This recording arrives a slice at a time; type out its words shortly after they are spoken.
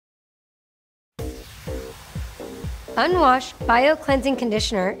Unwash Bio Cleansing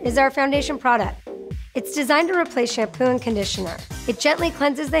Conditioner is our foundation product. It's designed to replace shampoo and conditioner. It gently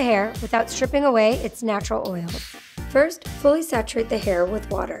cleanses the hair without stripping away its natural oils. First, fully saturate the hair with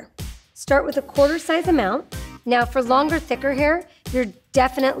water. Start with a quarter size amount. Now for longer, thicker hair, you're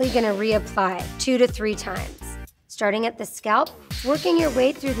definitely gonna reapply 2 to 3 times. Starting at the scalp, working your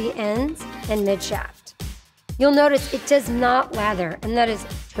way through the ends and mid-shaft. You'll notice it does not lather, and that is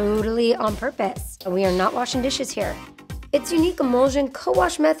totally on purpose. We are not washing dishes here. Its unique emulsion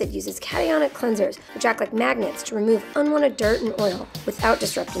co-wash method uses cationic cleansers, which act like magnets to remove unwanted dirt and oil without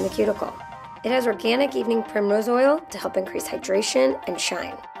disrupting the cuticle. It has organic evening primrose oil to help increase hydration and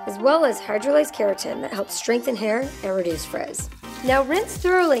shine, as well as hydrolyzed keratin that helps strengthen hair and reduce frizz. Now rinse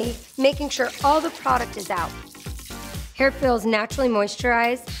thoroughly, making sure all the product is out. Hair feels naturally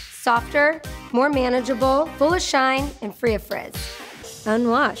moisturized, softer, more manageable, full of shine, and free of frizz.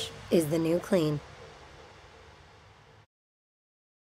 Unwash is the new clean.